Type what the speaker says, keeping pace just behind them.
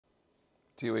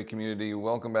TOA community,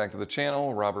 welcome back to the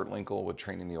channel. Robert Linkle with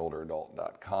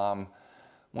trainingtheolderadult.com.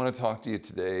 I want to talk to you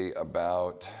today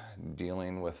about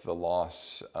dealing with the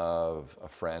loss of a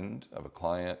friend, of a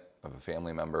client, of a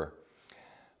family member.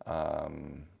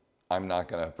 I'm not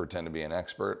going to pretend to be an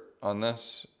expert on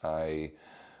this. I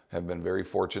have been very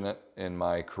fortunate in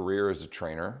my career as a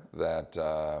trainer that,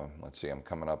 let's see, I'm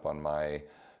coming up on my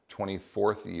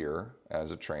 24th year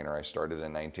as a trainer. I started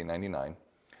in 1999.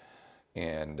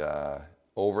 And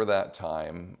over that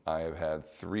time, I've had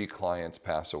 3 clients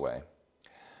pass away.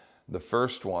 The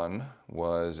first one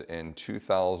was in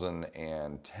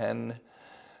 2010.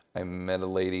 I met a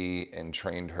lady and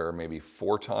trained her maybe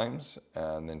 4 times,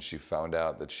 and then she found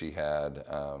out that she had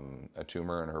a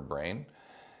tumor in her brain,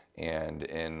 and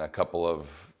in a couple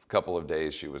of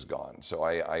days she was gone. So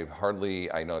I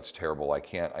know it's terrible. I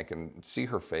can see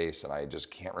her face and I just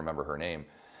can't remember her name.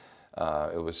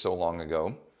 It was so long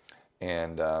ago.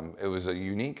 And it was a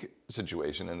unique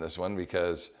situation in this one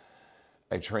because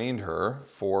I trained her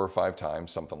 4 or 5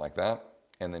 times, something like that,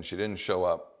 and then she didn't show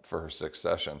up for her 6th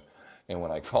session. And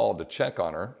when I called to check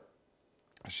on her,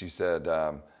 she said,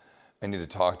 I need to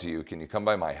talk to you. Can you come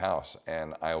by my house?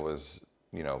 And I was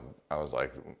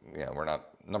like, yeah,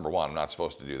 number one, I'm not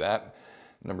supposed to do that.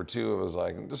 Number 2, it was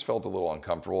like, I just felt a little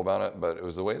uncomfortable about it, but it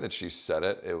was the way that she said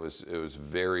it. It was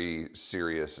very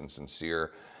serious and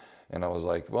sincere. And I was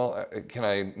like, well, can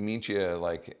I meet you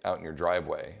like out in your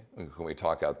driveway? Can we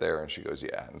talk out there? And she goes,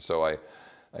 yeah. And so I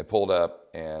pulled up,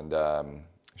 and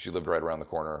she lived right around the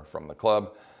corner from the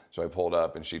club. So I pulled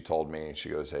up and she told me, she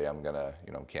goes, hey, I'm gonna,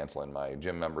 canceling my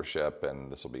gym membership and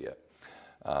this will be it.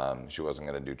 She wasn't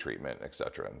gonna do treatment,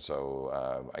 etc. And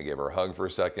so I gave her a hug for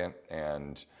a second,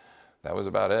 and that was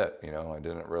about it. I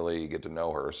didn't really get to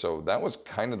know her. So that was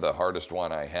kind of the hardest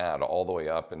one I had all the way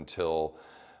up until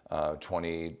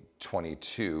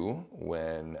 2022,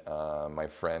 when my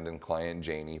friend and client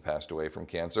Janie passed away from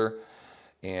cancer,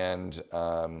 and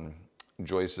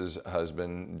Joyce's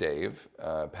husband Dave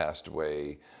passed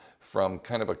away from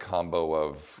kind of a combo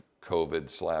of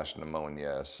COVID /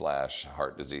 pneumonia /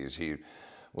 heart disease. He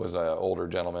was an older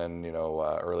gentleman,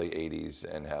 early 80s,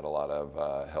 and had a lot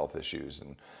of health issues.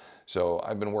 And so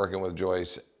I've been working with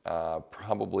Joyce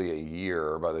probably a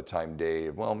year by the time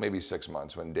Dave, well, maybe 6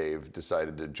 months, when Dave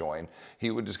decided to join. He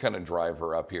would just kind of drive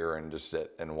her up here and just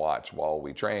sit and watch while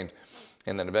we trained.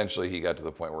 And then eventually he got to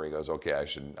the point where he goes, okay, I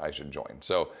should join.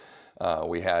 So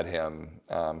we had him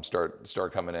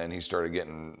start coming in. He started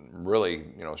getting really,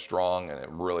 strong, and it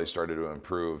really started to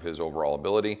improve his overall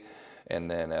ability. And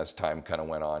then as time kind of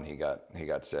went on, he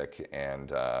got sick,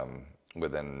 and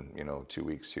within 2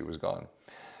 weeks he was gone.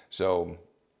 So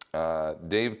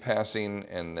Dave passing,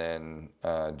 and then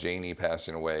Janie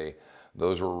passing away,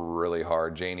 those were really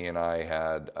hard. Janie and I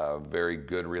had a very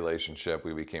good relationship.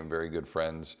 We became very good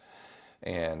friends.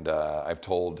 And I've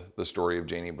told the story of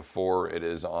Janie before. It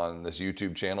is on this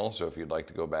YouTube channel, so if you'd like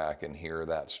to go back and hear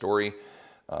that story,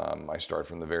 I start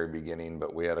from the very beginning.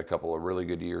 But we had a couple of really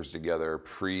good years together,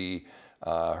 pre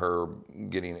her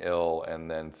getting ill,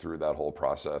 and then through that whole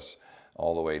process,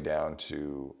 all the way down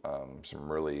to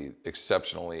some really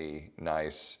exceptionally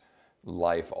nice,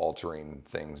 life-altering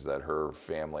things that her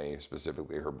family,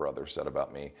 specifically her brother, said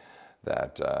about me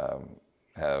that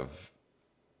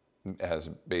has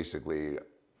basically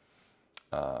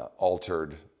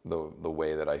altered the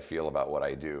way that I feel about what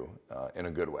I do in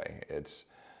a good way. It's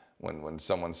when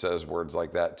someone says words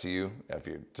like that to you,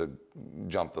 to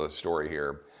jump the story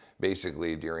here,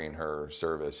 basically during her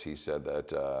service, he said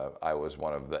that I was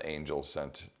one of the angels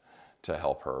sent to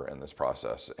help her in this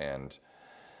process. And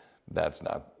that's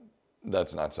not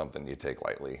something you take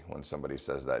lightly when somebody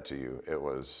says that to you. It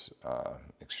was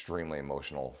extremely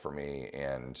emotional for me,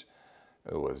 and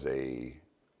it was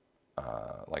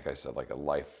like I said, like a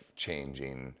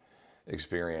life-changing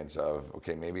experience of,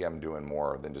 okay, maybe I'm doing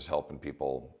more than just helping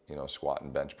people, squat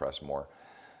and bench press more.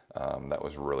 That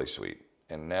was really sweet.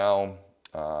 And now,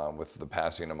 with the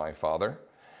passing of my father,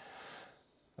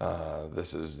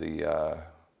 this is the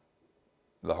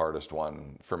hardest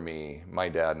one for me. My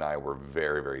dad and I were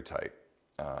very, very tight.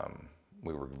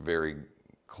 We were very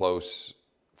close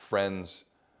friends,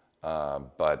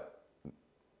 but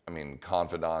I mean,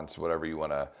 confidants, whatever you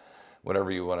want to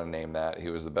name that. He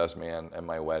was the best man at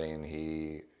my wedding.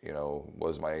 He,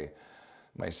 was my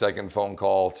second phone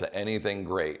call to anything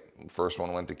great. First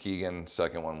one went to Keegan,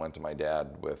 second one went to my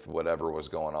dad with whatever was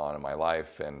going on in my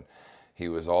life. And he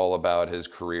was all about his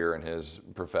career and his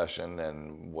profession,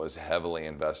 and was heavily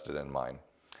invested in mine.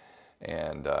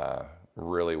 And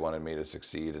really wanted me to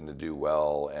succeed and to do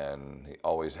well. And he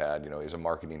always had, he's a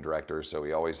marketing director, so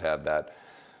he always had that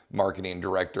marketing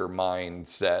director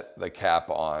mindset, the cap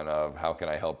on of how can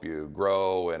I help you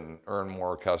grow and earn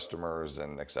more customers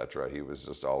and etc. He was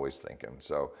just always thinking.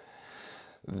 So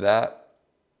that,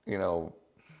 you know,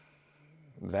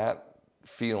 that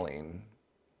feeling,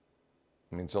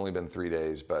 I mean, it's only been 3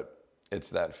 days, but it's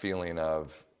that feeling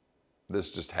of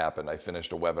this just happened. I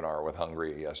finished a webinar with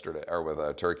Hungary yesterday, or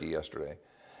with Turkey yesterday.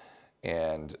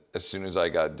 And as soon as I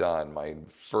got done, my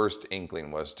first inkling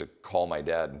was to call my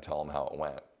dad and tell him how it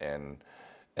went. And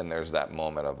there's that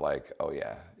moment of like, oh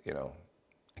yeah, you know,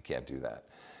 I can't do that.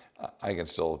 I can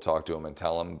still talk to him and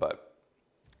tell him, but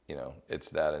you know,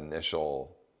 it's that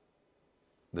initial,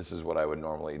 this is what I would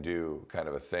normally do kind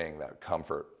of a thing, that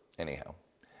comfort. Anyhow,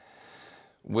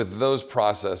 with those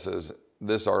processes,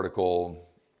 this article,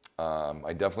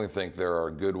 I definitely think there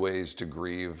are good ways to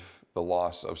grieve the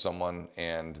loss of someone,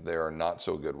 and there are not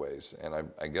so good ways. And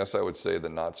I guess I would say the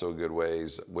not so good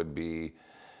ways would be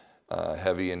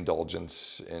heavy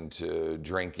indulgence into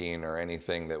drinking or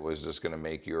anything that was just going to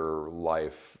make your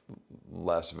life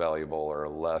less valuable or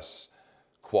less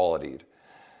qualityed.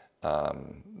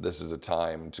 This is a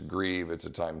time to grieve. It's a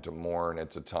time to mourn.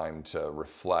 It's a time to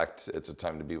reflect. It's a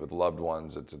time to be with loved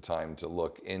ones. It's a time to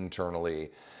look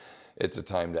internally. It's a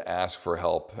time to ask for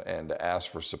help and to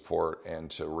ask for support and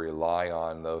to rely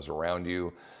on those around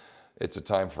you. It's a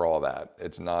time for all that.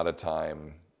 It's not a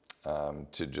time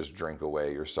to just drink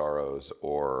away your sorrows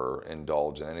or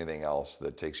indulge in anything else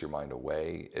that takes your mind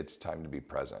away. It's time to be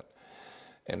present.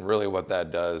 And really what that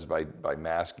does by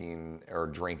masking or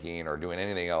drinking or doing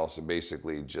anything else, it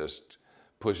basically just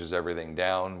pushes everything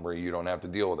down where you don't have to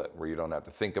deal with it, where you don't have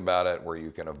to think about it, where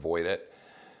you can avoid it.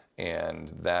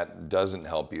 And that doesn't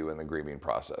help you in the grieving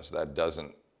process. That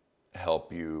doesn't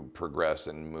help you progress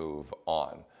and move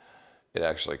on. It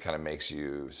actually kind of makes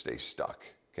you stay stuck,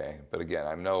 okay? But again,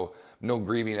 I'm no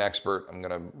grieving expert. I'm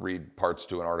gonna read parts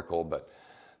to an article, but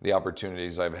the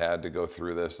opportunities I've had to go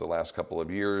through this the last couple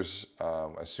of years,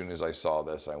 as soon as I saw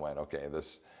this, I went, okay,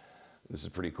 this is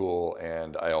pretty cool,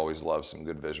 and I always love some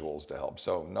good visuals to help.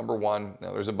 So number one,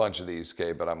 now there's a bunch of these,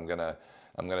 okay, but I'm gonna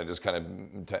just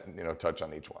kind of touch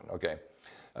on each one. Okay,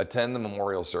 attend the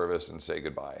memorial service and say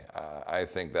goodbye. I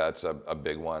think that's a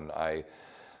big one. I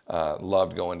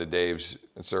loved going to Dave's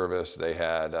service. They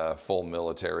had a full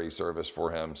military service for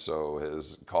him, so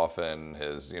his coffin,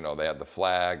 they had the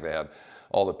flag, they had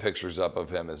all the pictures up of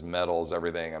him, his medals,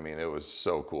 everything. I mean, it was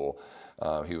so cool.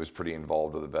 He was pretty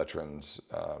involved with the Veterans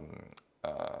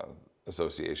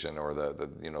Association, or the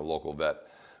local vet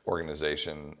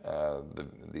organization,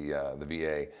 the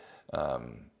VA.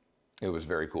 It was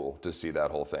very cool to see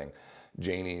that whole thing.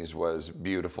 Janie's was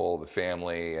beautiful, the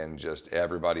family and just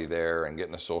everybody there, and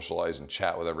getting to socialize and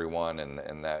chat with everyone,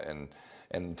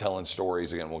 and telling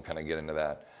stories. Again, we'll kind of get into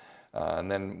that.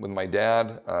 And then with my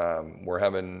dad, we're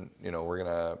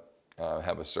gonna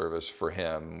have a service for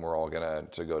him. We're all gonna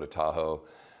go to Tahoe.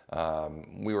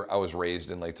 I was raised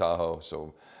in Lake Tahoe,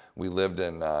 so we lived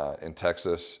in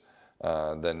Texas,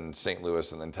 then St.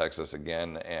 Louis, and then Texas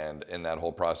again. And in that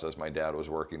whole process, my dad was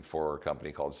working for a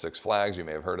company called Six Flags. You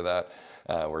may have heard of that,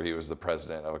 where he was the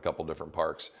president of a couple different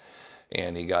parks.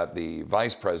 And he got the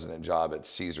vice president job at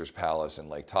Caesar's Palace in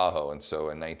Lake Tahoe. And so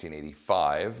in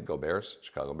 1985, go Bears,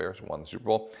 Chicago Bears, won the Super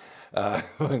Bowl.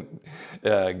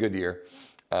 Good year.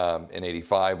 In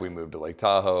 85, we moved to Lake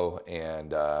Tahoe,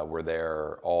 and we're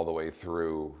there all the way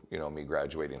through, me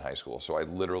graduating high school. So I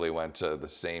literally went to the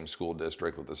same school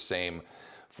district with the same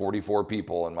 44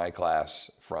 people in my class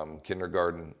from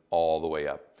kindergarten all the way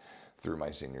up through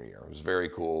my senior year. It was very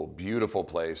cool, beautiful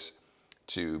place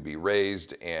to be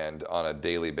raised, and on a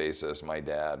daily basis, my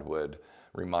dad would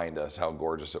remind us how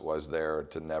gorgeous it was there,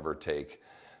 to never take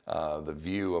the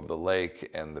view of the lake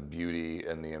and the beauty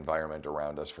and the environment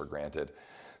around us for granted.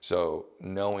 So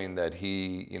knowing that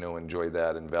he, enjoyed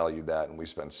that and valued that, and we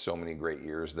spent so many great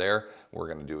years there, we're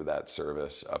going to do that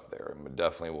service up there. And we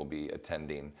definitely will be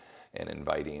attending and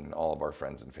inviting all of our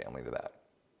friends and family to that.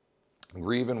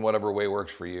 Grieve in whatever way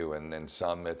works for you. And then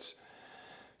some it's,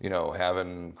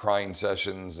 having crying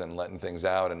sessions and letting things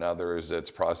out, and others it's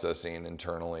processing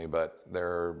internally. But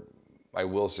I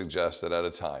will suggest that at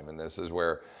a time, and this is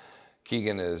where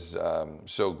Keegan is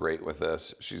so great with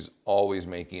this. She's always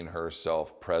making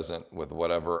herself present with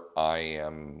whatever I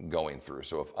am going through.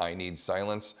 So if I need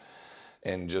silence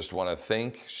and just want to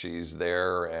think, she's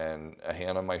there, and a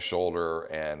hand on my shoulder,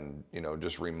 and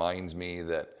just reminds me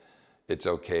that it's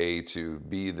okay to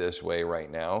be this way right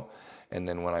now. And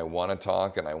then when I want to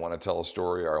talk and I want to tell a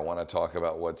story, or I want to talk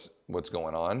about what's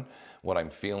going on, what I'm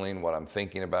feeling, what I'm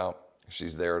thinking about,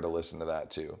 she's there to listen to that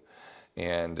too.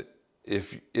 And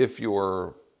if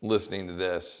you're listening to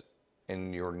this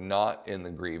and you're not in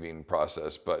the grieving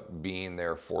process, but being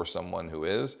there for someone who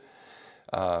is,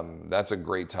 that's a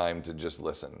great time to just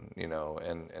listen, you know.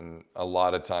 And a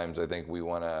lot of times I think we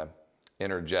want to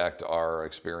interject our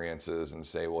experiences and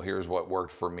say, well, here's what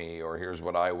worked for me, or here's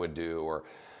what I would do, or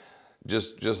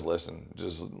just listen.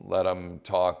 Just let them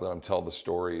talk, let them tell the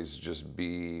stories, just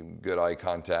be good eye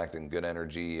contact and good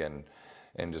energy, and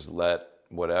just let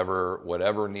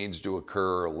whatever needs to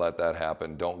occur, let that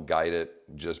happen. Don't guide it,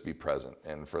 just be present.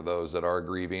 And for those that are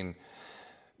grieving,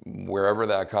 wherever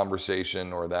that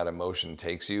conversation or that emotion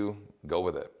takes you, go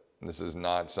with it. This is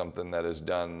not something that is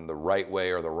done the right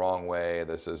way or the wrong way.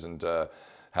 This isn't a,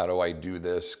 how do I do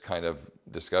this kind of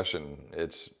discussion.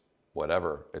 It's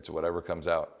whatever. It's whatever comes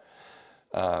out.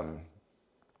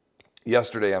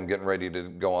 Yesterday, I'm getting ready to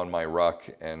go on my ruck,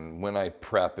 and when I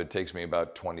prep, it takes me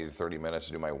about 20 to 30 minutes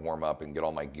to do my warm up and get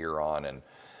all my gear on, and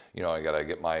you know, I gotta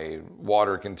get my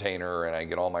water container and I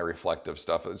get all my reflective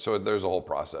stuff. So there's a whole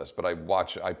process. But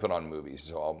I put on movies,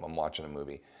 so I'm watching a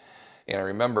movie, and I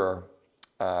remember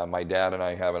my dad and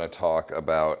I having a talk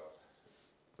about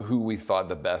who we thought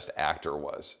the best actor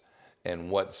was, and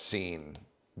what scene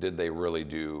did they really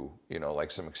do, you know,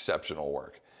 like some exceptional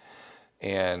work.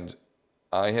 And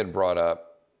I had brought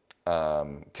up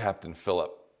Captain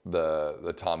Phillip,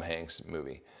 the Tom Hanks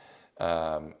movie,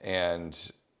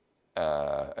 and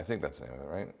I think that's the name of it,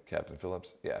 right? Captain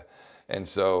Phillips, yeah. And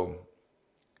so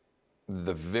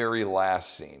the very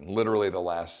last scene, literally the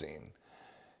last scene,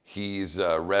 he's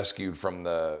rescued from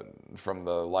the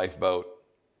lifeboat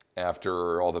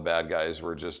after all the bad guys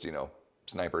were just, you know,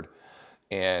 sniped,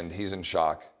 and he's in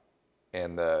shock.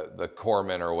 And the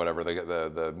corpsman or whatever,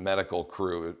 the medical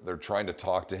crew, they're trying to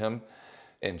talk to him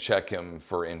and check him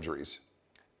for injuries.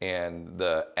 And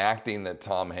the acting that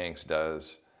Tom Hanks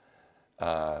does,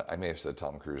 I may have said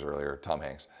Tom Cruise earlier, Tom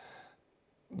Hanks.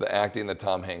 The acting that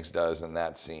Tom Hanks does in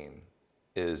that scene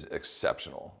is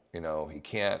exceptional. You know, he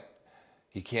can't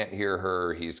hear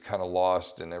her. He's kind of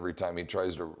lost, and every time he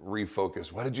tries to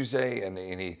refocus, what did you say? And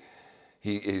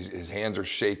his hands are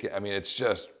shaking. I mean, it's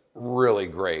just really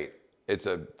great. It's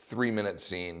a 3-minute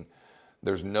scene.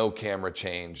 There's no camera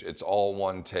change. It's all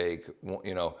one take,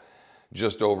 you know,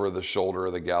 just over the shoulder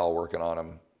of the gal working on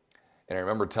him. And I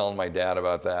remember telling my dad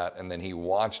about that, and then he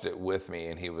watched it with me,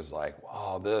 and he was like,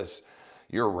 "Oh,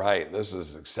 you're right. This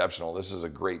is exceptional. This is a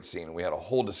great scene." We had a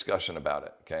whole discussion about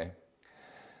it, okay?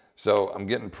 So I'm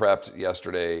getting prepped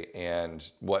yesterday, and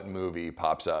what movie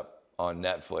pops up on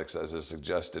Netflix as a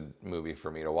suggested movie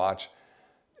for me to watch?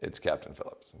 It's Captain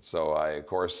Phillips. So I, of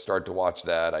course, start to watch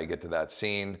that. I get to that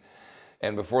scene,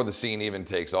 and before the scene even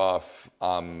takes off,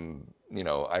 you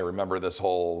know, I remember this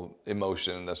whole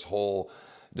emotion, this whole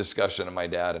discussion of my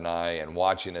dad and I, and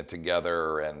watching it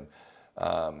together, and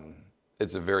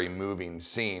it's a very moving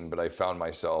scene. But I found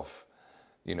myself,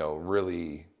 you know,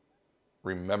 really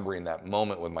remembering that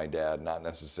moment with my dad, not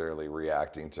necessarily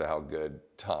reacting to how good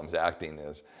Tom's acting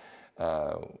is,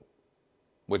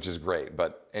 which is great.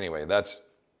 But anyway,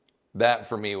 that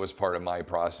for me was part of my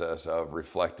process of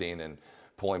reflecting and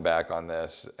pulling back on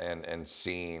this, and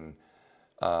seeing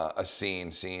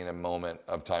seeing a moment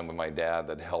of time with my dad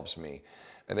that helps me.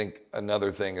 I think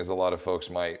another thing is a lot of folks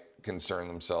might concern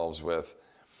themselves with,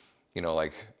 you know,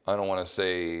 like, I don't want to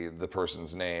say the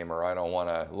person's name, or I don't want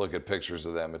to look at pictures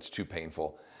of them. It's too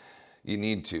painful. You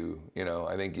need to, you know,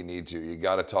 I think you need to. You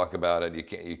got to talk about it.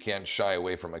 You can't shy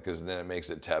away from it, because then it makes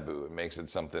it taboo. It makes it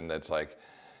something that's like,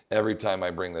 every time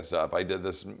I bring this up, I did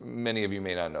this, many of you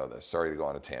may not know this, sorry to go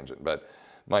on a tangent, but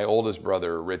my oldest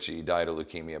brother, Richie, died of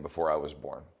leukemia before I was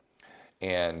born.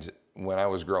 And when I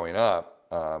was growing up,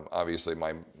 obviously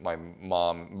my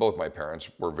mom, both my parents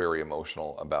were very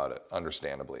emotional about it,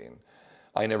 understandably. And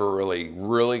I never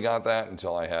really got that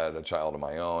until I had a child of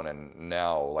my own. And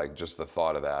now, like, just the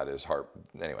thought of that is hard.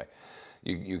 Anyway,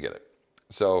 you get it.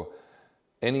 So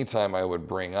anytime I would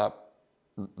bring up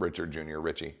Richard Jr.,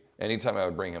 Richie, anytime I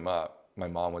would bring him up, my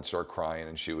mom would start crying,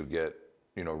 and she would get,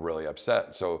 you know, really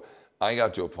upset. So I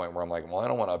got to a point where I'm like, well, I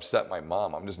don't want to upset my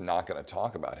mom. I'm just not going to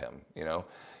talk about him, you know?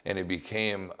 And it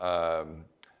became a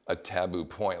taboo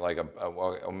point, like,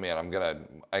 oh man,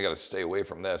 I got to stay away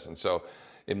from this. And so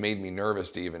it made me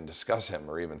nervous to even discuss him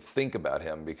or even think about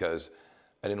him, because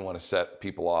I didn't want to set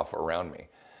people off around me.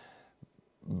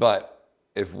 But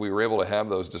if we were able to have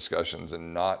those discussions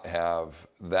and not have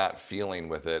that feeling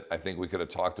with it, I think we could have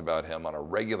talked about him on a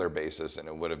regular basis, and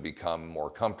it would have become more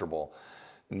comfortable.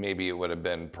 Maybe it would have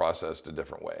been processed a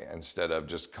different way, instead of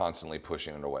just constantly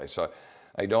pushing it away. So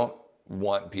I don't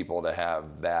want people to have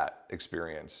that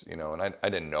experience, you know, and I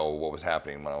didn't know what was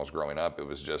happening when I was growing up. It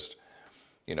was just,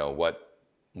 you know, what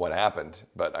what happened,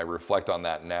 but I reflect on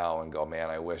that now and go, man,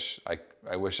 I wish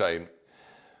I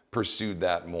pursued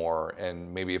that more.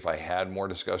 And maybe if I had more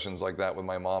discussions like that with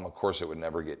my mom, of course it would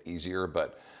never get easier,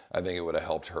 but I think it would have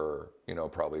helped her,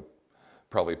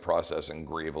 probably process and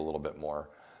grieve a little bit more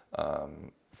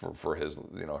for his,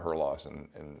 her loss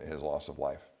and his loss of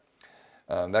life.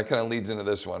 That kind of leads into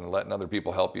this one, letting other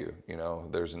people help you.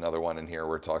 There's another one in here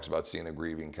where it talks about seeing a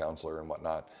grieving counselor and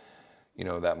whatnot.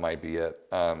 That might be it.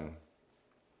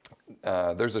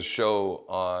 There's a show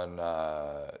on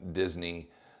Disney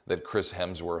that Chris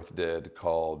Hemsworth did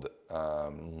called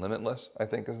Limitless, I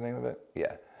think is the name of it.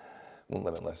 Yeah,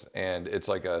 Limitless. And it's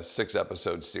like a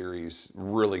 6-episode series,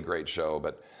 really great show,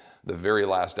 but the very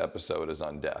last episode is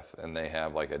on death. And they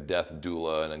have like a death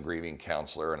doula and a grieving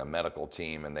counselor and a medical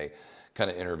team, and they kind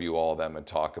of interview all of them and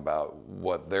talk about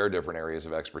what their different areas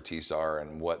of expertise are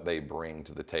and what they bring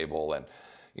to the table, and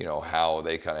how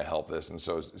they kind of help this. And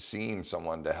so seeing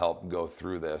someone to help go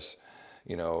through this,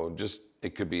 just,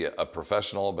 it could be a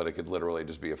professional, but it could literally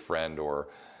just be a friend or,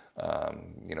 a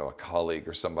colleague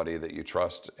or somebody that you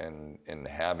trust, and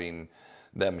having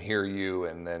them hear you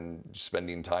and then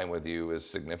spending time with you is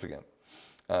significant.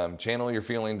 Channel your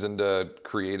feelings into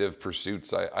creative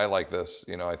pursuits. I like this.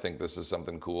 I think this is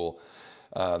something cool.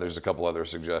 There's a couple other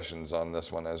suggestions on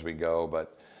this one as we go,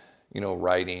 but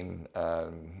writing,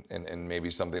 and maybe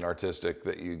something artistic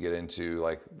that you get into.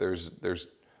 Like there's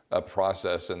a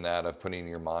process in that of putting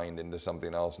your mind into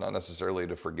something else, not necessarily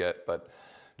to forget, but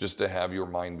just to have your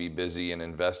mind be busy and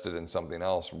invested in something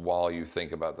else while you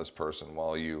think about this person,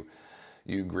 while you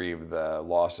grieve the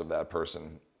loss of that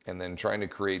person, and then trying to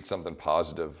create something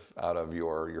positive out of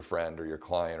your friend or your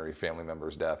client or your family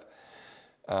member's death.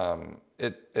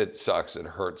 It sucks, it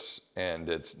hurts, and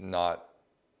it's not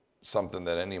something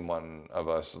that any one of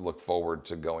us look forward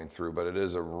to going through, but it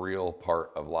is a real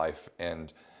part of life.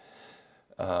 And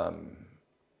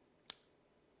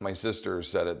my sister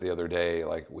said it the other day,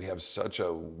 like, we have such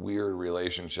a weird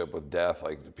relationship with death.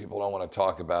 Like, people don't want to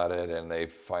talk about it, and they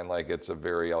find like it's a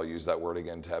very, I'll use that word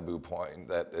again, taboo point,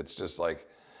 that it's just like,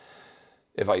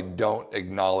 if I don't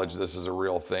acknowledge this as a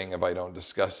real thing, if I don't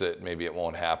discuss it, maybe it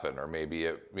won't happen, or maybe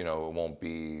it, it won't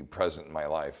be present in my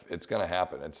life. It's going to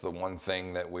happen. It's the one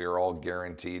thing that we are all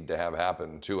guaranteed to have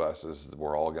happen to us, is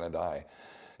we're all going to die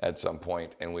at some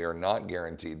point, and we are not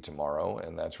guaranteed tomorrow.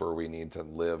 And that's where we need to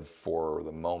live for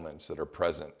the moments that are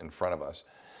present in front of us.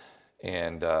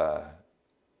 And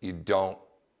you don't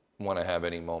want to have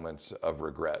any moments of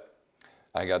regret.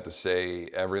 I got to say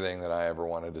everything that I ever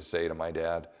wanted to say to my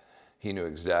dad. He knew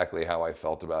exactly how I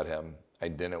felt about him. I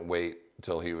didn't wait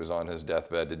till he was on his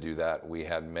deathbed to do that. We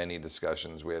had many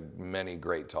discussions. We had many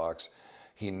great talks.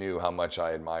 He knew how much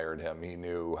I admired him. He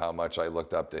knew how much I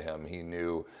looked up to him. He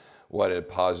knew what a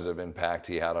positive impact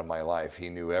he had on my life. He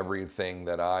knew everything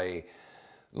that I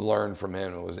learned from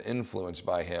him and was influenced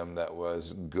by him that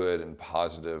was good and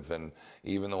positive, and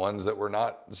even the ones that were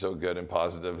not so good and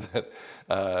positive,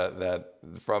 that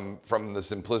from the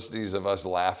simplicities of us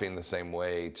laughing the same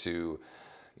way to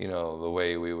the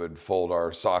way we would fold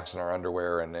our socks and our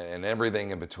underwear and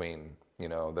everything in between.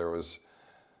 There was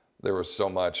so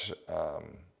much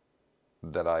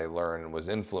that I learned and was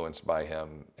influenced by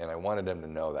him, and I wanted him to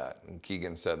know that. And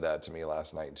Keegan said that to me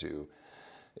last night too,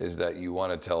 is that you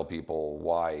want to tell people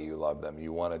why you love them.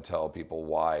 You want to tell people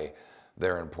why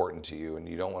they're important to you, and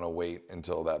you don't want to wait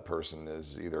until that person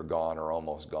is either gone or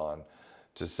almost gone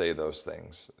to say those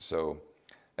things. So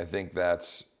I think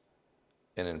that's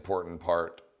an important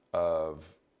part of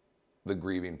the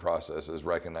grieving process, is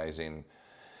recognizing,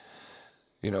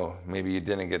 maybe you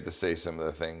didn't get to say some of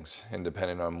the things, and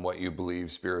depending on what you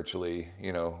believe spiritually,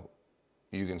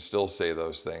 you can still say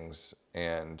those things,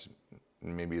 and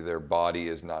maybe their body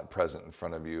is not present in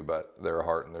front of you, but their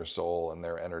heart and their soul and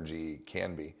their energy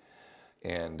can be.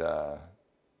 And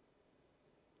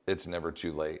it's never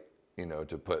too late,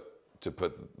 to put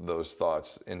those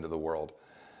thoughts into the world.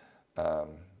 For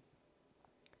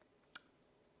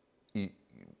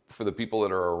the people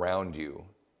that are around you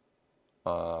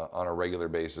on a regular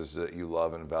basis that you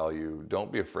love and value,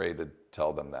 don't be afraid to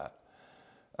tell them that.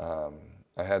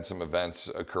 I had some events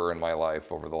occur in my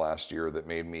life over the last year that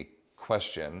made me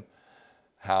question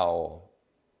how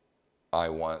I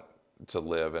want to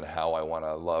live and how I want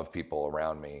to love people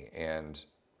around me. And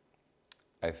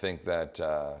I think that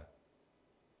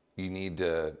you need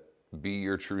to be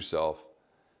your true self,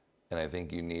 and I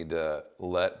think you need to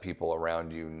let people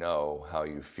around you know how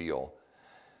you feel.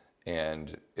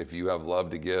 And if you have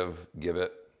love to give, give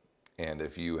it. And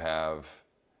if you have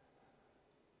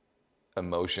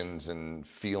emotions and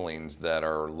feelings that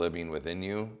are living within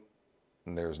you,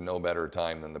 there's no better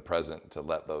time than the present to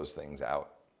let those things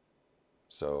out.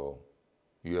 So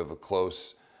you have a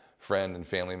close friend and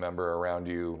family member around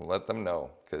you, let them know,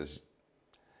 because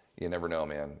you never know,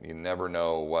 man. You never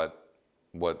know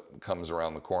what comes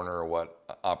around the corner or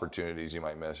what opportunities you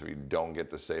might miss if you don't get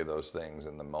to say those things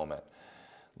in the moment.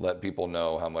 Let people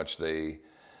know how much they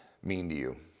mean to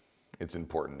you. It's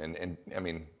important. And I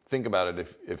mean, think about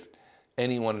it. If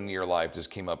anyone in your life just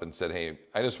came up and said, hey,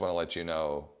 I just want to let you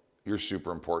know you're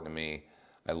super important to me.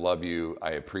 I love you.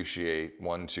 I appreciate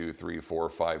 1, 2, 3, 4,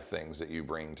 5 things that you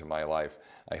bring to my life.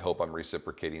 I hope I'm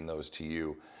reciprocating those to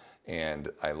you. And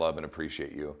I love and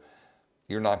appreciate you.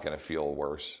 You're not going to feel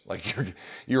worse. Like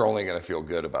you're only going to feel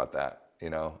good about that.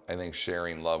 You know, I think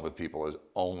sharing love with people is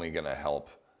only going to help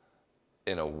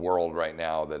in a world right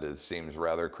now that seems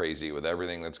rather crazy with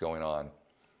everything that's going on.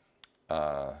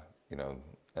 You know,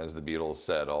 as the Beatles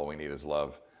said, all we need is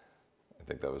love. I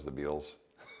think that was the Beatles.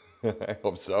 I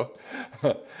hope so.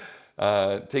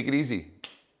 Take it easy.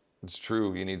 It's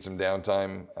true. You need some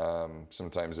downtime.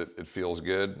 Sometimes it feels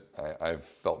good. I've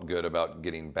felt good about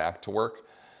getting back to work,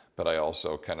 but I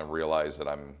also kind of realize that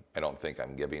I don't think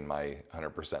I'm giving my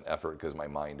 100% effort because my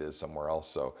mind is somewhere else.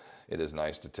 So it is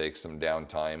nice to take some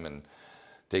downtime and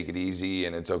take it easy,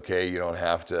 and it's okay. You don't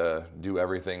have to do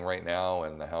everything right now,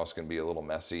 and the house can be a little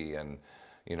messy, and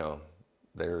you know,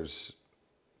 there's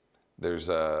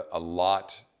a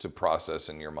lot to process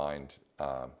in your mind.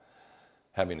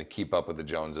 Having to keep up with the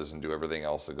Joneses and do everything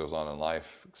else that goes on in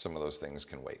life, some of those things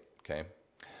can wait, okay?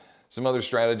 Some other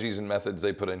strategies and methods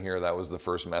they put in here. That was the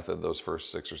first method, those first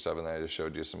 6 or 7 that I just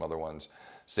showed you. Some other ones.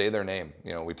 Say their name.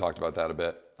 You know, we talked about that a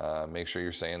bit. Make sure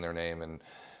you're saying their name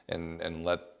and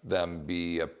let them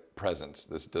be a presence.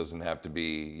 This doesn't have to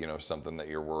be, you know, something that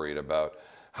you're worried about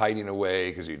hiding away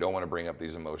because you don't want to bring up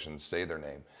these emotions. Say their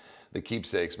name. The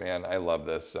keepsakes, man, I love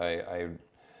this. I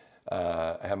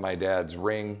have my dad's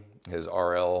ring, his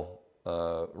RL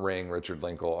ring, Richard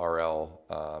Linkle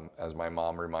RL. As my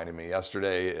mom reminded me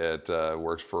yesterday, it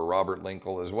works for Robert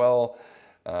Linkle as well.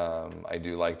 I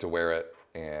do like to wear it,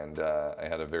 and I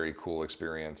had a very cool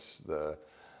experience. The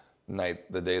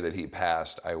day that he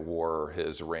passed, I wore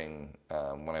his ring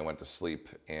when I went to sleep,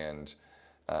 and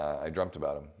I dreamt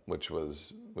about him, which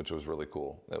was really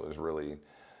cool. It was really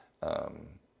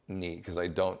neat because I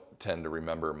don't tend to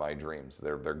remember my dreams.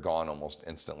 They're gone almost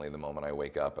instantly the moment I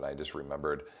wake up, and I just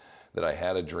remembered that I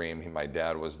had a dream. My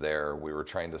dad was there. We were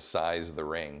trying to size the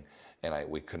ring, and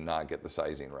we could not get the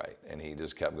sizing right, and he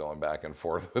just kept going back and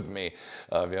forth with me.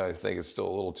 You know, I think it's still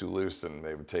a little too loose, and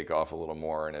they would take off a little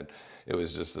more, and it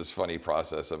was just this funny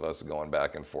process of us going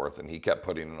back and forth, and he kept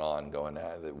putting it on, going,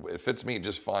 it fits me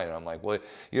just fine. And I'm like, well,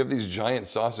 you have these giant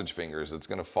sausage fingers. It's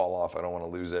going to fall off. I don't want to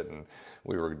lose it. And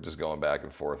we were just going back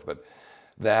and forth. But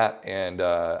that, and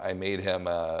I made him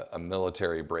a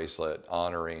military bracelet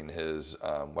honoring his,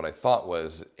 what I thought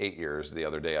was 8 years. The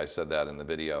other day I said that in the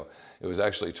video. It was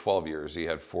actually 12 years. He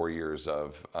had 4 years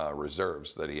of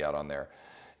reserves that he had on there.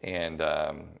 And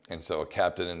so a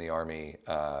captain in the Army,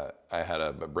 I had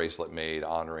a bracelet made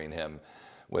honoring him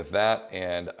with that,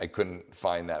 and I couldn't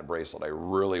find that bracelet. I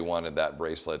really wanted that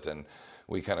bracelet, and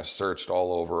we kind of searched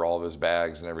all over all of his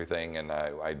bags and everything, and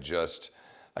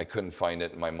I couldn't find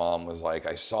it. And my mom was like,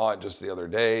 I saw it just the other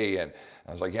day, and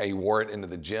I was like, yeah, he wore it into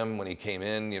the gym when he came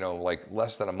in, you know, like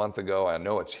less than a month ago. I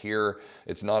know it's here.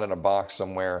 It's not in a box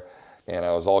somewhere. And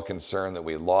I was all concerned that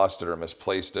we lost it or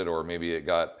misplaced it, or maybe it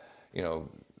got, you know,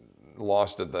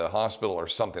 lost at the hospital or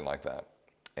something like that.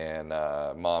 And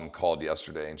Mom called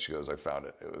yesterday, and she goes, I found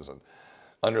it. It was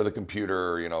under the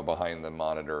computer, you know, behind the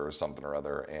monitor or something or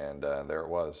other, and there it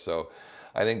was. So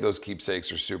I think those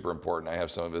keepsakes are super important. I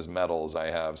have some of his medals. I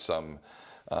have some,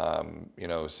 you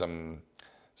know, some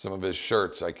of his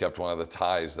shirts. I kept one of the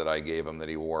ties that I gave him that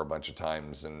he wore a bunch of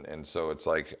times, and so it's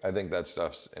like, I think that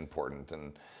stuff's important.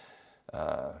 And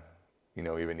you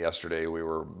know, even yesterday we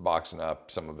were boxing up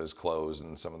some of his clothes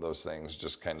and some of those things,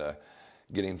 just kind of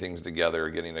getting things together,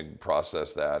 getting to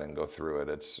process that and go through it.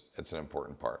 It's an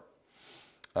important part.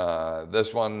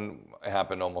 This one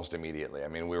happened almost immediately. I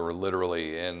mean, we were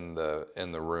literally in the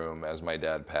room as my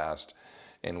dad passed,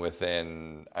 and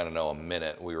within, I don't know, a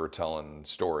minute, we were telling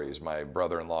stories. My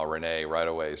brother-in-law Renee right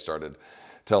away started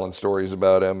telling stories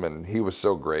about him, and he was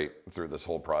so great through this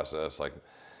whole process. Like,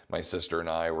 my sister and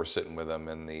I were sitting with him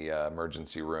in the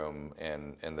emergency room,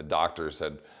 and the doctors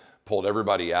had pulled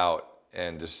everybody out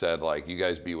and just said, like, you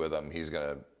guys be with him. He's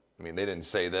gonna, I mean, they didn't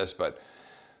say this, but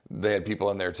they had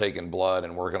people in there taking blood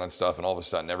and working on stuff, and all of a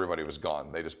sudden everybody was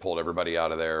gone. They just pulled everybody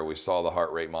out of there. We saw the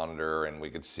heart rate monitor, and we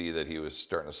could see that he was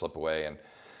starting to slip away,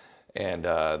 and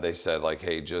they said, like,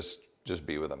 hey, just just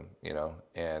be with him, you know.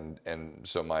 And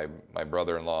so my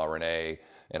brother-in-law Renee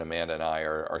and Amanda and I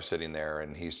are sitting there,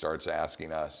 and he starts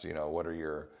asking us, you know, what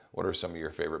are some of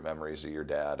your favorite memories of your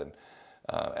dad? And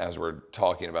as we're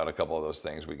talking about a couple of those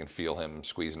things, we can feel him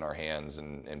squeezing our hands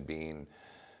and being,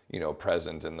 you know,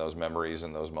 present in those memories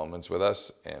and those moments with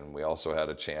us. And we also had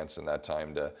a chance in that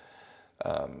time to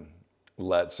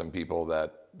let some people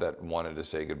that wanted to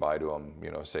say goodbye to him,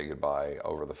 you know, say goodbye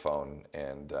over the phone.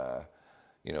 And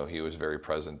you know, he was very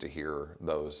present to hear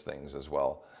those things as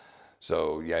well.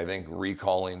 So yeah, I think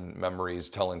recalling memories,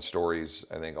 telling stories,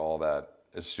 I think all that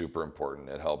is super important.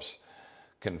 It helps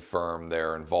confirm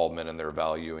their involvement and their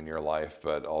value in your life,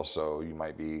 but also you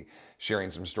might be sharing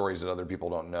some stories that other people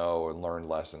don't know and learn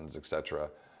lessons, etc.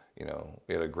 You know,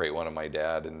 we had a great one of my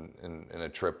dad in a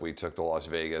trip we took to Las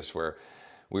Vegas where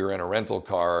we were in a rental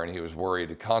car, and he was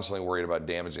constantly worried about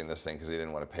damaging this thing because he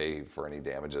didn't want to pay for any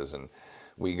damages. And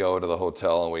we go to the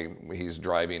hotel, and he's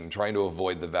driving, trying to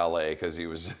avoid the valet because he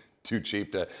was too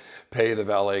cheap to pay the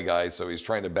valet guy. So he's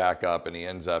trying to back up, and he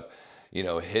ends up, you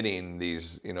know, hitting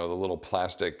these, you know, the little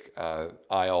plastic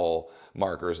aisle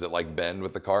markers that like bend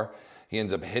with the car. He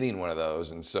ends up hitting one of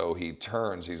those, and so he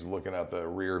turns. He's looking out the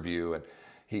rear view, and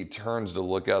he turns to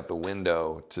look out the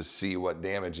window to see what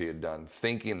damage he had done,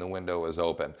 thinking the window was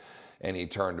open. And he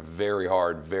turned very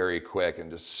hard, very quick, and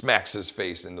just smacks his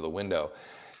face into the window.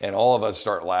 And all of us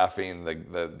start laughing.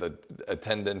 The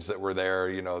attendants that were there,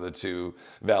 you know, the two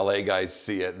valet guys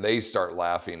see it. They start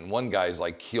laughing. One guy's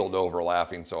like keeled over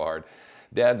laughing so hard.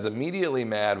 Dad's immediately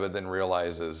mad, but then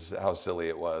realizes how silly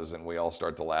it was, and we all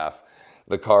start to laugh.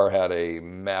 The car had a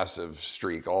massive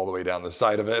streak all the way down the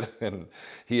side of it, and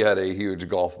he had a huge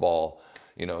golf ball,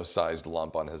 you know, sized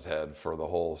lump on his head for the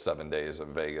whole 7 days of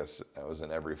Vegas. That was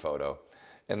in every photo.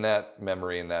 And that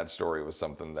memory and that story was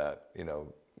something that, you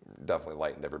know, definitely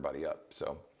lightened everybody up.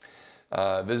 So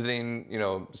visiting, you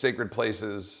know, sacred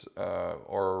places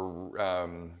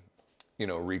or, you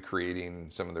know, recreating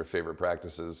some of their favorite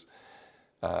practices.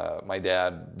 My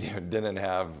dad, you know, didn't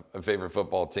have a favorite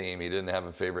football team. He didn't have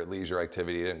a favorite leisure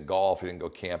activity. He didn't golf. He didn't go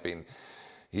camping.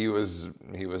 He was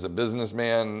a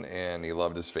businessman, and he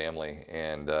loved his family.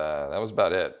 And that was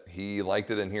about it. He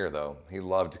liked it in here, though. He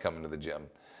loved coming to the gym.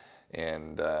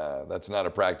 And that's not a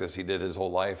practice he did his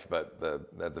whole life, but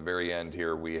at the very end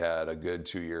here, we had a good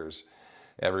 2 years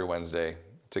every Wednesday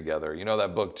together. You know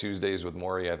that book, Tuesdays with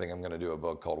Maury? I think I'm going to do a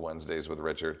book called Wednesdays with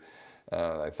Richard.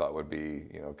 I thought would be,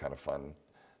 you know, kind of fun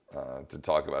to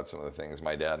talk about some of the things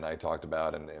my dad and I talked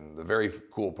about. And the very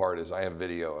cool part is I have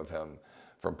video of him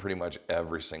from pretty much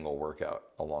every single workout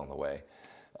along the way,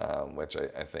 which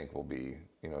I think will be,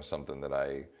 you know, something that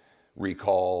I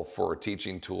recall for a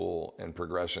teaching tool and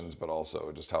progressions, but also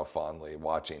just how fondly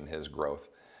watching his growth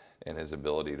and his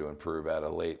ability to improve at a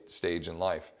late stage in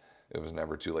life. It was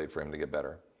never too late for him to get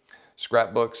better.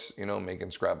 Scrapbooks, you know,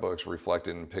 making scrapbooks,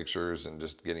 reflecting pictures, and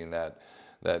just getting that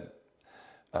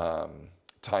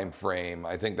time frame.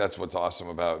 I think that's what's awesome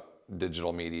about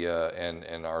digital media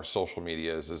and our social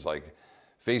media is like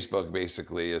Facebook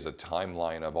basically is a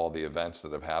timeline of all the events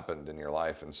that have happened in your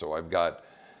life. And so I've got,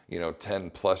 you know,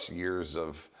 10 plus years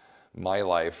of my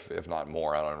life, if not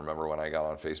more. I don't remember when I got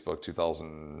on Facebook,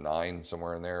 2009,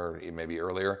 somewhere in there, maybe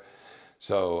earlier.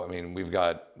 So, I mean, we've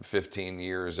got 15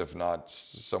 years, if not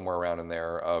somewhere around in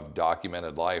there, of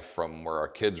documented life from where our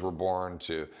kids were born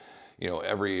to, you know,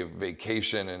 every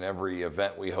vacation and every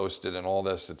event we hosted and all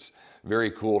this. It's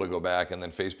very cool to go back, and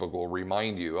then Facebook will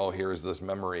remind you, oh, here's this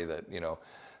memory that, you know,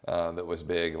 that was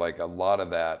big. Like a lot of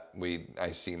that,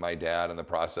 I see my dad in the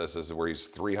processes where he's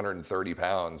 330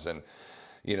 pounds and,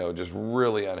 you know, just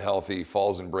really unhealthy,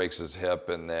 falls and breaks his hip.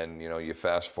 And then, you know, you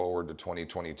fast forward to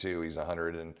 2022, he's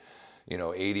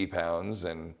 180 pounds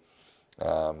and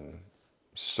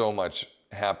so much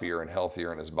happier and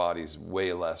healthier, and his body's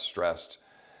way less stressed,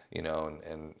 you know,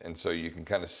 and so you can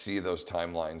kind of see those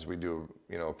timelines. We do,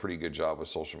 you know, a pretty good job with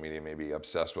social media, maybe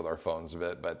obsessed with our phones a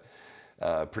bit, but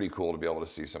pretty cool to be able to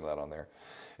see some of that on there.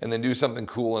 And then do something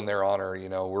cool in their honor. You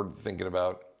know, we're thinking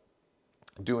about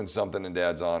doing something in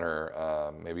Dad's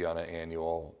honor, maybe on an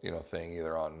annual, you know, thing,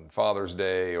 either on Father's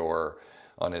Day or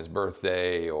on his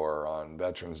birthday or on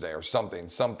Veterans Day or something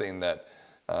that,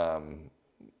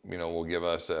 you know, will give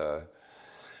us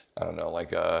I don't know,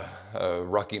 like a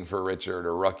Rucking for Richard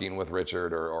or Rucking with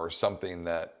Richard or something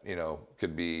that, you know,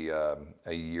 could be a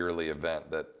yearly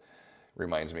event that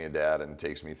reminds me of Dad and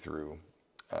takes me through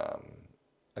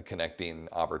a connecting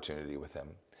opportunity with him.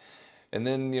 And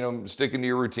then, you know, sticking to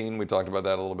your routine. We talked about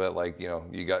that a little bit. Like, you know,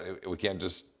 we can't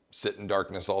just sit in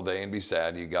darkness all day and be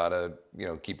sad. You gotta, you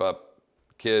know, keep up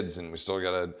kids, and we still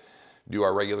gotta do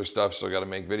our regular stuff, still got to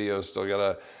make videos, still got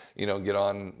to, get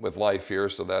on with life here.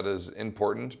 So that is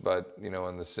important. But,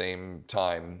 in the same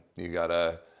time, you got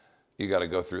to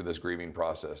go through this grieving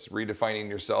process. Redefining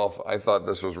yourself. I thought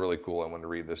this was really cool. I wanted to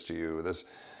read this to you.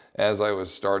 As I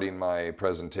was starting my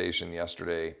presentation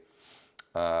yesterday,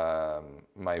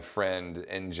 my friend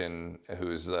Engin,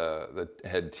 who's the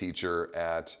head teacher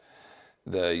at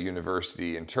the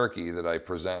university in Turkey that I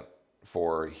present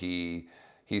for, he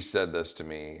said this to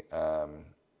me.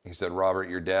 He said, "Robert,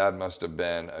 your dad must have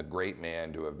been a great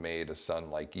man to have made a son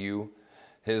like you.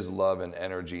 His love and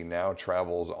energy now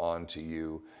travels on to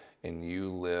you, and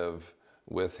you live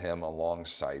with him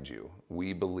alongside you.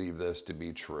 We believe this to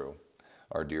be true.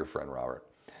 Our dear friend, Robert."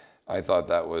 I thought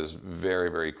that was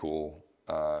very, very cool.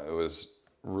 It was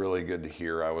really good to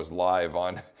hear. I was live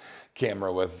on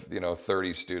camera with,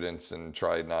 30 students and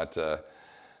tried not to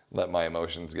let my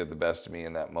emotions get the best of me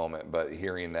in that moment. But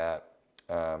hearing that,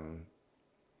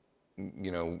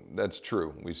 that's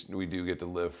true. We do get to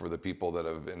live for the people that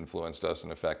have influenced us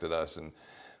and affected us, and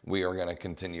we are going to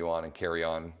continue on and carry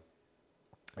on.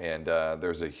 And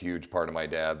there's a huge part of my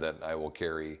dad that I will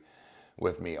carry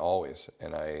with me always,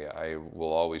 and I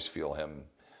will always feel him,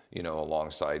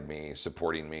 alongside me,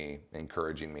 supporting me,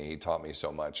 encouraging me. He taught me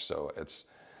so much, so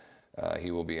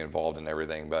he will be involved in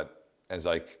everything. But as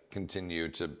I continue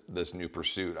to this new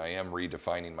pursuit, I am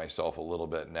redefining myself a little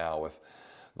bit now with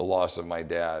the loss of my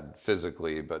dad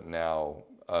physically, but now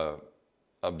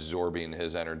absorbing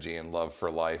his energy and love for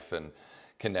life and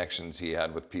connections he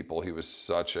had with people. He was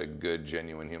such a good,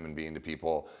 genuine human being to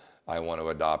people. I want to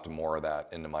adopt more of that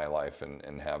into my life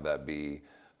and have that be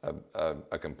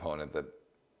a component that,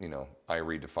 I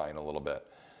redefine a little bit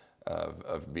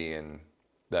of being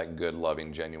that good,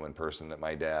 loving, genuine person that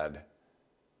my dad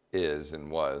is and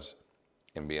was,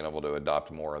 and being able to adopt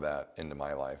more of that into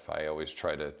my life. I always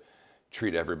try to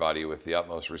treat everybody with the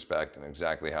utmost respect and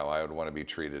exactly how I would want to be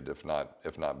treated, if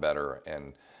not better.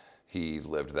 And he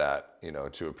lived that,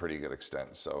 to a pretty good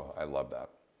extent. So I love that.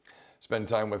 Spend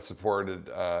time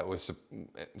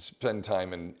spend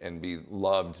time and be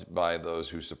loved by those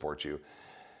who support you.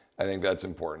 I think that's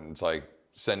important. It's like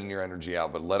sending your energy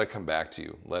out, but let it come back to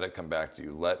you. Let it come back to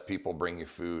you. Let people bring you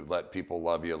food. Let people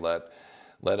love you.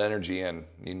 Let energy in.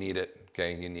 You need it.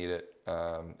 Okay, you need it.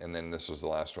 And then this was the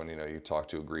last one. You talk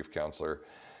to a grief counselor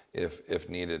if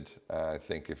needed. I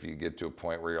think if you get to a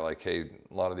point where you're like, hey,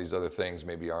 a lot of these other things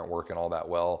maybe aren't working all that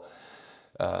well.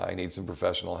 I need some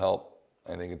professional help.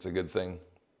 I think it's a good thing.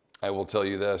 I will tell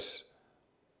you this,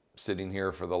 sitting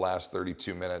here for the last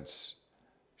 32 minutes,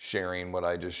 sharing what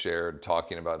I just shared,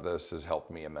 talking about this has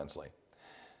helped me immensely.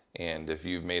 And if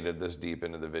you've made it this deep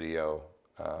into the video,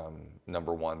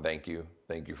 number one, thank you.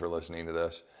 Thank you for listening to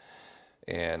this.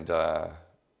 And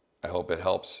I hope it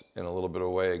helps in a little bit of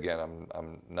a way. Again,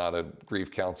 I'm not a grief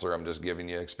counselor. I'm just giving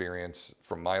you experience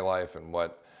from my life and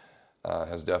what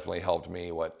has definitely helped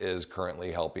me, what is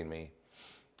currently helping me.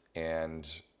 And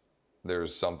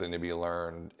there's something to be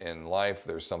learned in life.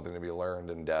 There's something to be learned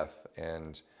in death.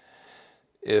 And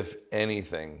if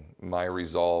anything, my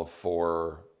resolve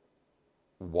for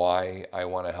why I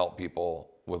want to help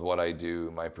people with what I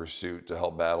do, my pursuit to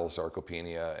help battle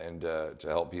sarcopenia and to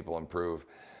help people improve,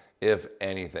 if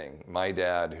anything, my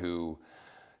dad, who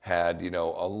had, a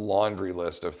laundry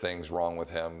list of things wrong with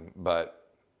him, but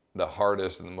the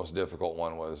hardest and the most difficult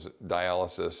one was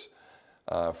dialysis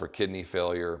for kidney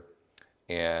failure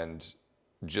and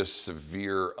just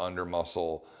severe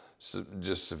undermuscle,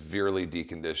 just severely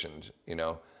deconditioned,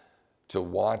 to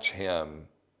watch him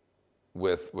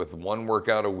with one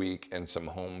workout a week and some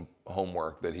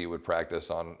homework that he would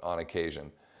practice on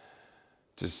occasion,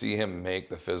 to see him make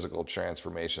the physical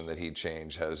transformation that he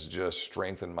changed has just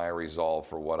strengthened my resolve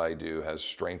for what I do, has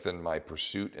strengthened my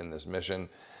pursuit in this mission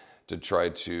to try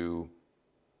to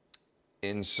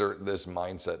insert this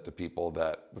mindset to people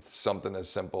that with something as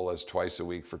simple as twice a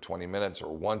week for 20 minutes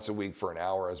or once a week for an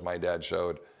hour, as my dad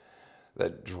showed,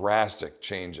 that drastic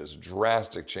changes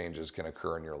can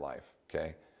occur in your life,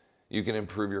 okay? You can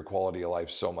improve your quality of life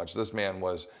so much. This man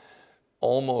was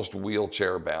almost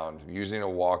wheelchair bound, using a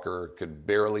walker, could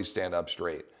barely stand up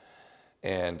straight.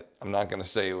 And I'm not going to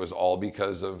say it was all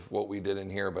because of what we did in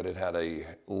here, but it had a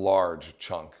large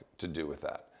chunk to do with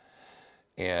that.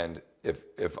 And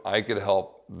if I could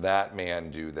help that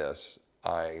man do this,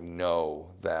 I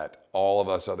know that all of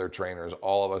us other trainers,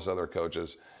 all of us other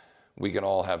coaches, we can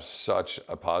all have such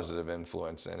a positive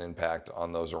influence and impact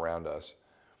on those around us.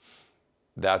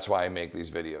 That's why I make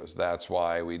these videos. That's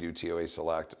why we do TOA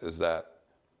Select, is that,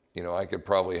 I could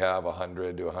probably have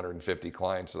 100 to 150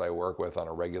 clients that I work with on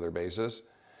a regular basis.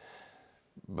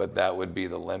 but that would be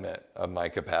the limit of my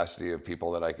capacity of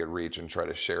people that I could reach and try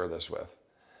to share this with.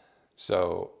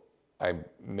 So I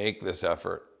make this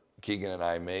effort, Keegan and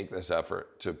I make this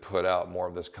effort to put out more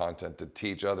of this content to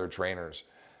teach other trainers,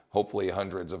 hopefully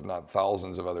hundreds, if not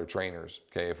thousands of other trainers,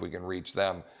 okay, if we can reach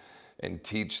them and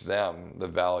teach them the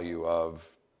value of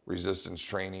resistance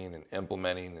training and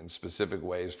implementing in specific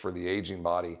ways for the aging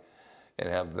body, and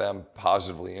have them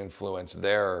positively influence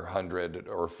their 100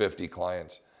 or 50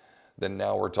 clients, then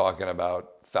now we're talking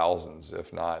about thousands,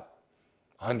 if not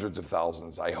hundreds of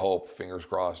thousands, I hope, fingers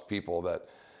crossed, people that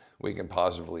we can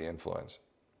positively influence.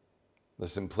 The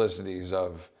simplicities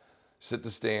of sit to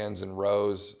stands and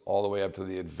rows all the way up to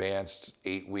the advanced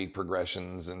 8-week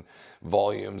progressions and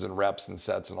volumes and reps and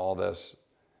sets and all this.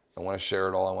 I want to share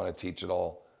it all. I want to teach it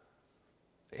all.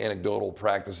 Anecdotal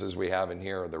practices we have in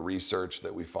here, the research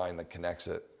that we find that connects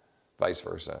it, vice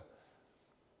versa.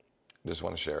 I just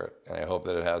want to share it, and I hope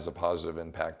that it has a positive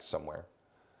impact somewhere.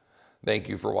 Thank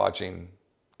you for watching.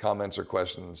 Comments or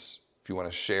questions, if you want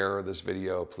to share this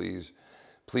video, please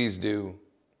do.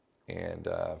 And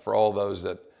for all those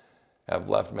that have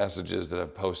left messages, that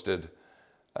have posted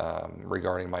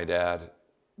regarding my dad,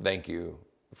 thank you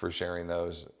for sharing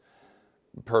those.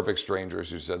 Perfect strangers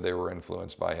who said they were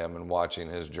influenced by him and watching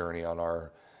his journey on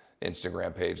our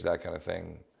Instagram page, that kind of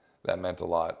thing. That meant a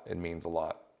lot. It means a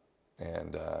lot.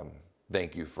 And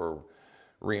thank you for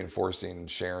reinforcing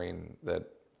and sharing that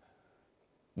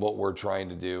what we're trying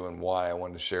to do and why I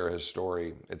wanted to share his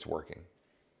story, it's working.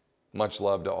 Much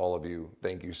love to all of you.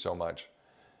 Thank you so much.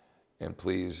 And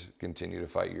please continue to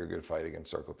fight your good fight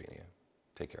against sarcopenia.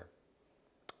 Take care.